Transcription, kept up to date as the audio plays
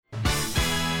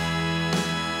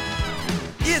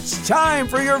It's time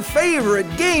for your favorite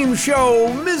game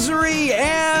show, Misery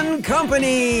and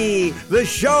Company. The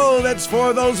show that's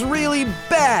for those really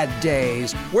bad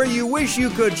days where you wish you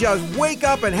could just wake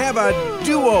up and have a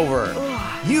do-over.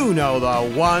 You know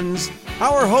the ones.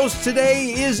 Our host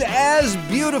today is as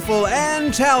beautiful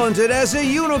and talented as a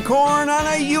unicorn on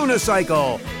a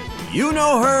unicycle. You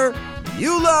know her.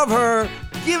 You love her.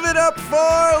 Give it up for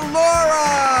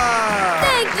Laura!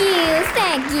 Thank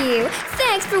you.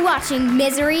 Thanks for watching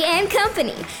Misery and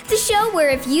Company, the show where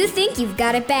if you think you've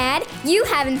got it bad, you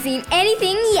haven't seen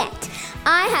anything yet.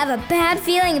 I have a bad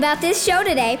feeling about this show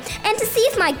today, and to see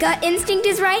if my gut instinct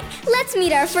is right, let's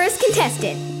meet our first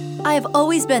contestant. I have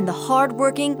always been the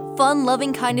hard-working,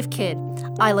 fun-loving kind of kid.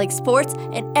 I like sports,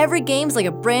 and every game's like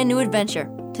a brand new adventure.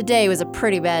 Today was a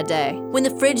pretty bad day. When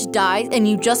the fridge dies and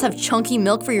you just have chunky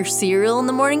milk for your cereal in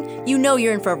the morning, you know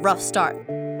you're in for a rough start.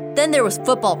 Then there was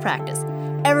football practice.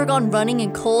 Ever gone running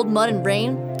in cold mud and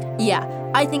rain? Yeah,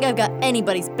 I think I've got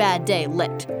anybody's bad day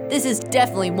licked. This is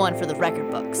definitely one for the record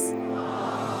books.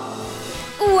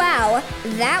 Wow,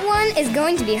 that one is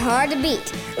going to be hard to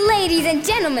beat. Ladies and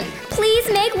gentlemen, please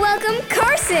make welcome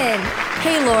Carson.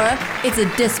 Hey Laura, it's a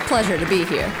displeasure to be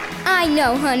here. I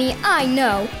know, honey, I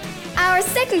know. Our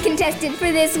second contestant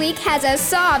for this week has a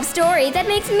sob story that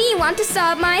makes me want to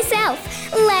sob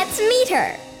myself. Let's meet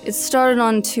her. It started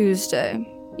on Tuesday.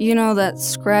 You know that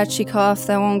scratchy cough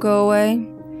that won't go away?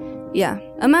 Yeah,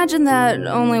 imagine that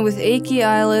only with achy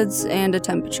eyelids and a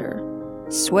temperature.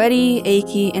 Sweaty,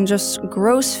 achy, and just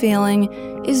gross feeling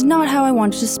is not how I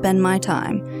wanted to spend my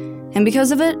time. And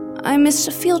because of it, I missed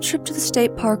a field trip to the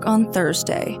state park on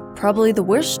Thursday. Probably the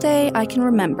worst day I can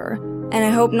remember. And I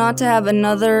hope not to have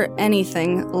another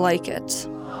anything like it.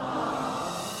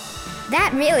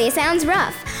 That really sounds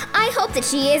rough. I hope that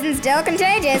she isn't still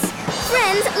contagious.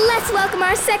 Friends, let's welcome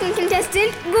our second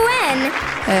contestant, Gwen.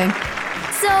 Hey.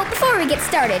 So, before we get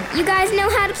started, you guys know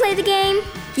how to play the game?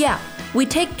 Yeah, we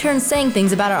take turns saying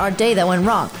things about our day that went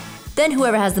wrong. Then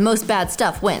whoever has the most bad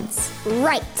stuff wins.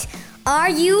 Right. Are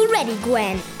you ready,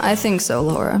 Gwen? I think so,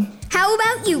 Laura. How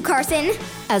about you, Carson?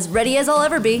 As ready as I'll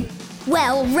ever be.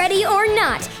 Well, ready or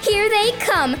not, here they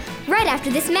come, right after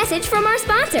this message from our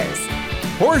sponsors.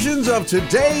 Portions of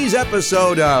today's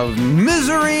episode of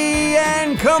Misery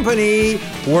and Company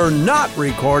were not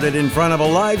recorded in front of a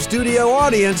live studio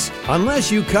audience,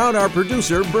 unless you count our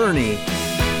producer, Bernie.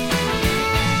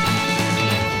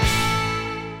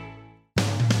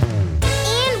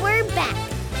 And we're back.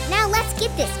 Now let's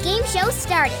get this game show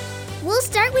started. We'll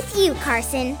start with you,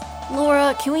 Carson.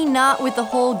 Laura, can we not with the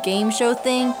whole game show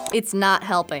thing? It's not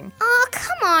helping. Oh,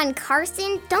 come on,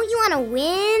 Carson. Don't you want to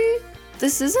win?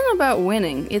 This isn't about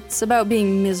winning. It's about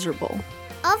being miserable.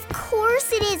 Of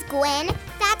course it is, Gwen.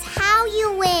 That's how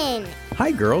you win.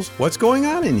 Hi, girls. What's going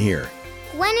on in here?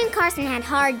 Gwen and Carson had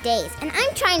hard days, and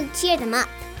I'm trying to cheer them up.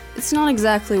 It's not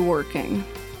exactly working.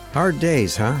 Hard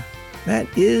days, huh? That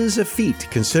is a feat,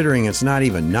 considering it's not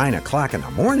even 9 o'clock in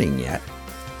the morning yet.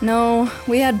 No,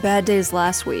 we had bad days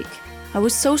last week. I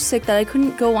was so sick that I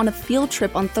couldn't go on a field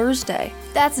trip on Thursday.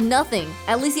 That's nothing.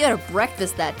 At least you had a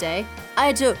breakfast that day. I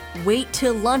had to wait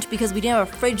till lunch because we didn't have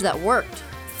a fridge that worked.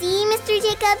 See, Mr.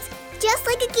 Jacobs? Just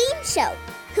like a game show.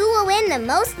 Who will win the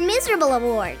most miserable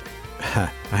award?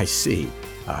 I see.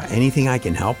 Anything I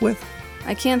can help with?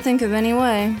 I can't think of any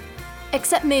way.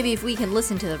 Except maybe if we can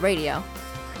listen to the radio.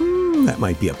 That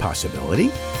might be a possibility.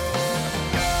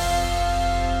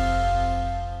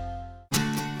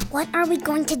 What are we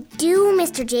going to do,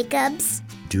 Mr. Jacobs?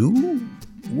 Do?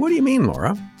 What do you mean,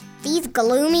 Laura? These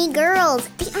gloomy girls,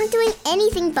 they aren't doing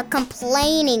anything but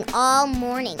complaining all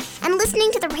morning. And listening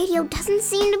to the radio doesn't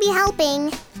seem to be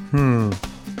helping.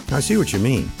 I see what you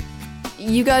mean.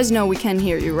 You guys know we can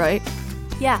hear you, right?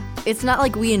 Yeah, it's not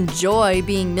like we enjoy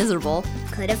being miserable.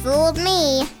 Could have fooled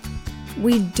me.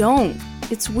 We don't.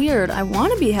 It's weird. I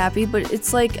want to be happy, but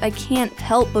it's like I can't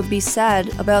help but be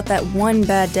sad about that one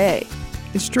bad day.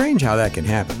 It's strange how that can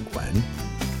happen, Gwen.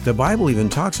 The Bible even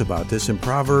talks about this in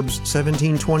Proverbs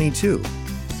 17:22.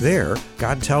 There,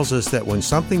 God tells us that when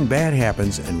something bad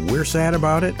happens and we're sad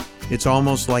about it, it's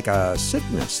almost like a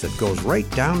sickness that goes right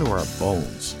down to our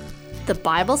bones. The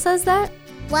Bible says that?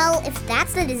 Well, if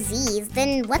that's the disease,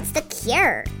 then what's the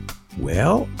cure?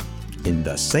 Well, in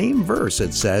the same verse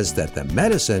it says that the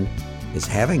medicine is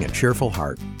having a cheerful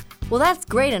heart. Well, that's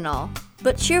great and all,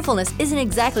 but cheerfulness isn't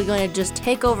exactly going to just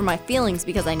take over my feelings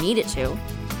because I need it to.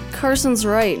 Carson's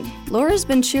right. Laura's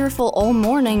been cheerful all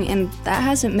morning, and that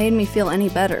hasn't made me feel any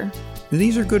better.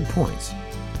 These are good points.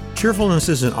 Cheerfulness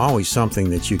isn't always something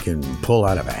that you can pull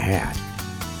out of a hat.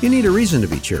 You need a reason to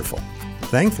be cheerful.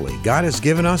 Thankfully, God has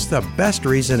given us the best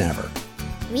reason ever.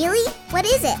 Really? What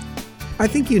is it? I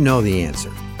think you know the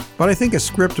answer, but I think a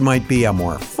script might be a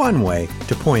more fun way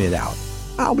to point it out.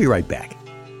 I'll be right back.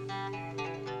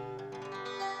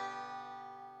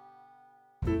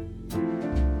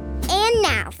 And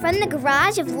now, from the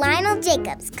garage of Lionel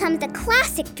Jacobs comes the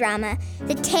classic drama,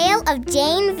 The Tale of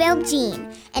Jane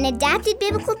Valjean, an adapted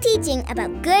biblical teaching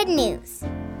about good news.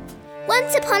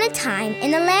 Once upon a time,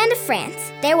 in the land of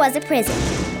France, there was a prison.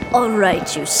 All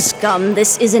right, you scum,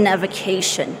 this isn't a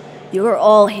vacation. You're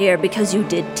all here because you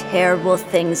did terrible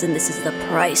things, and this is the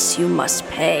price you must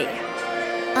pay.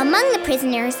 Among the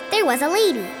prisoners, there was a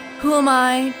lady. Who am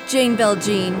I? Jane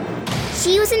Valjean.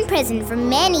 She was in prison for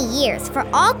many years for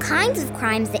all kinds of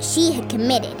crimes that she had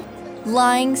committed.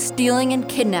 Lying, stealing, and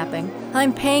kidnapping.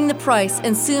 I'm paying the price,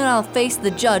 and soon I'll face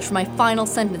the judge for my final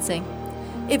sentencing.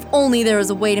 If only there was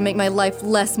a way to make my life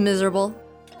less miserable.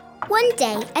 One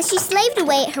day, as she slaved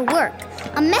away at her work,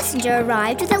 a messenger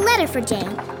arrived with a letter for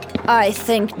Jane. I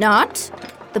think not.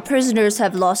 The prisoners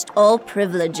have lost all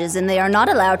privileges, and they are not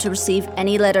allowed to receive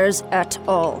any letters at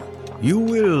all. You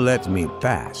will let me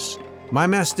pass. My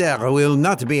master will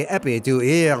not be happy to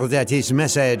hear that his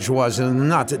message was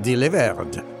not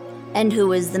delivered. And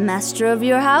who is the master of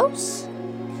your house?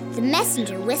 The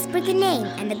messenger whispered the name,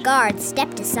 and the guard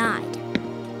stepped aside.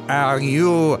 Are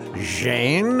you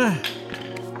Jane?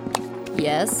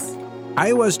 Yes?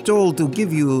 I was told to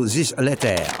give you this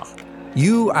letter.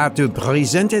 You are to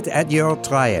present it at your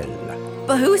trial.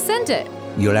 But who sent it?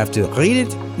 You'll have to read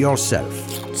it yourself.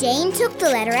 Jane took the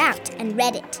letter out and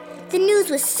read it. The news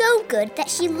was so good that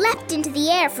she leapt into the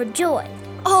air for joy.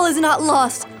 All is not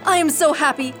lost. I am so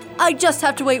happy. I just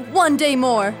have to wait one day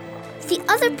more. The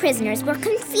other prisoners were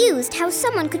confused how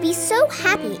someone could be so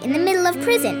happy in the middle of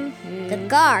prison. The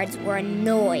guards were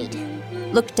annoyed.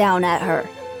 Look down at her.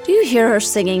 Do you hear her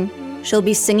singing? She'll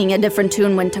be singing a different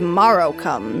tune when tomorrow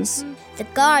comes. The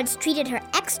guards treated her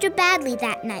extra badly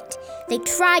that night. They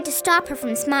tried to stop her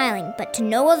from smiling, but to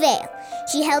no avail.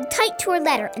 She held tight to her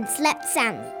letter and slept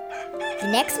soundly.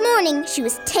 The next morning, she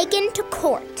was taken to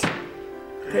court.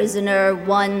 Prisoner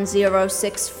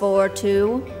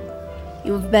 10642,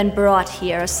 you have been brought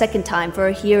here a second time for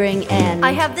a hearing and...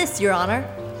 I have this, Your Honor.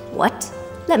 What?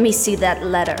 Let me see that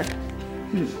letter.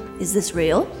 Is this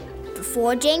real?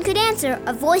 Before Jane could answer,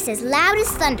 a voice as loud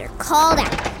as thunder called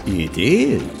out. It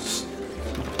is.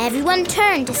 Everyone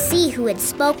turned to see who had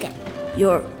spoken.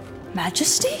 Your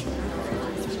Majesty?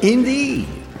 Indeed,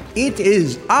 it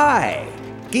is I,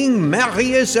 King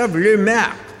Marius of Le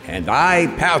Marc, and I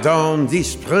pardon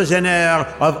this prisoner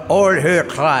of all her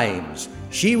crimes.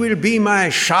 She will be my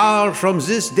Charles from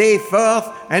this day forth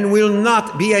and will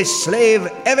not be a slave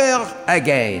ever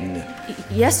again.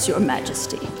 Yes, Your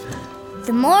Majesty.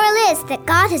 The moral is that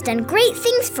God has done great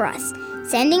things for us,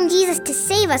 sending Jesus to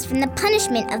save us from the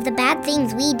punishment of the bad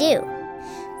things we do.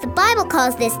 The Bible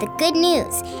calls this the good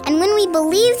news, and when we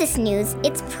believe this news,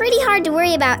 it's pretty hard to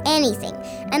worry about anything,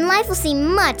 and life will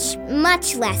seem much,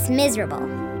 much less miserable.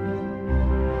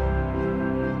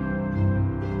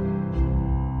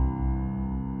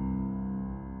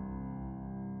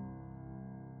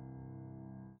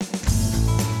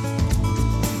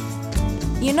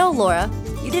 You know, Laura,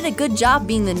 you did a good job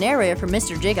being the narrator for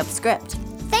Mr. Jacob's script.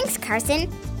 Thanks, Carson.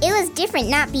 It was different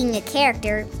not being a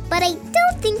character, but I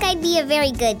don't think I'd be a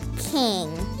very good king.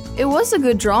 It was a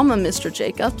good drama, Mr.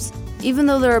 Jacobs. Even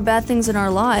though there are bad things in our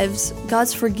lives,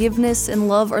 God's forgiveness and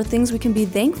love are things we can be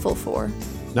thankful for.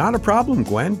 Not a problem,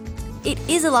 Gwen. It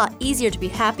is a lot easier to be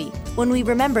happy when we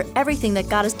remember everything that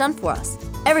God has done for us.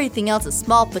 Everything else is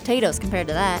small potatoes compared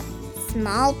to that.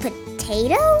 Small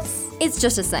potatoes? It's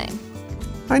just a saying.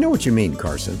 I know what you mean,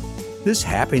 Carson. This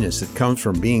happiness that comes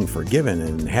from being forgiven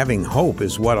and having hope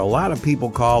is what a lot of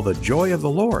people call the joy of the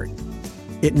Lord.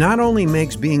 It not only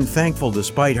makes being thankful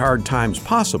despite hard times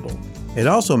possible, it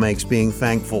also makes being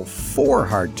thankful for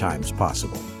hard times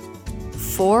possible.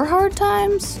 For hard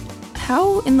times?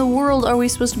 How in the world are we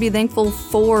supposed to be thankful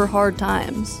for hard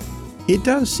times? It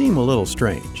does seem a little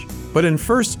strange, but in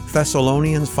 1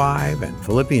 Thessalonians 5 and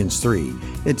Philippians 3,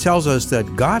 it tells us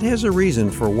that God has a reason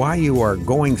for why you are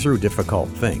going through difficult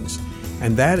things,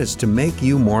 and that is to make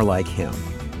you more like Him.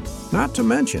 Not to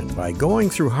mention, by going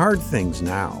through hard things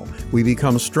now, we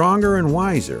become stronger and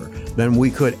wiser than we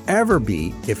could ever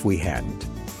be if we hadn't.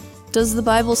 Does the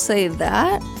Bible say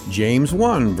that? James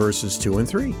 1, verses 2 and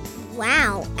 3.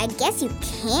 Wow, I guess you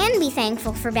can be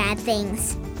thankful for bad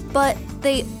things. But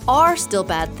they are still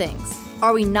bad things.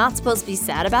 Are we not supposed to be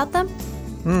sad about them?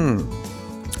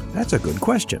 That's a good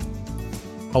question.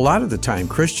 A lot of the time,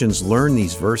 Christians learn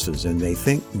these verses and they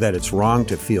think that it's wrong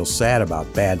to feel sad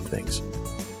about bad things.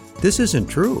 This isn't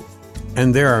true.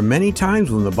 And there are many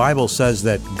times when the Bible says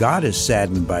that God is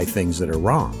saddened by things that are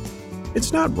wrong.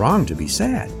 It's not wrong to be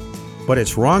sad, but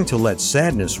it's wrong to let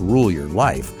sadness rule your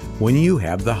life when you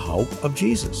have the hope of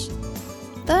Jesus.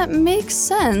 That makes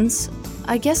sense.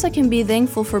 I guess I can be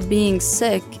thankful for being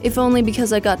sick, if only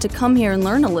because I got to come here and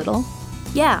learn a little.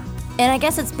 Yeah, and I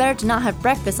guess it's better to not have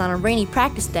breakfast on a rainy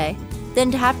practice day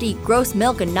than to have to eat gross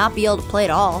milk and not be able to play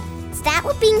at all. Is that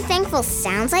what being thankful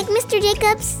sounds like, Mr.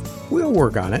 Jacobs? We'll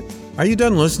work on it. Are you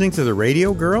done listening to the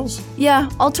radio, girls? Yeah,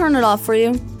 I'll turn it off for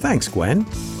you. Thanks, Gwen.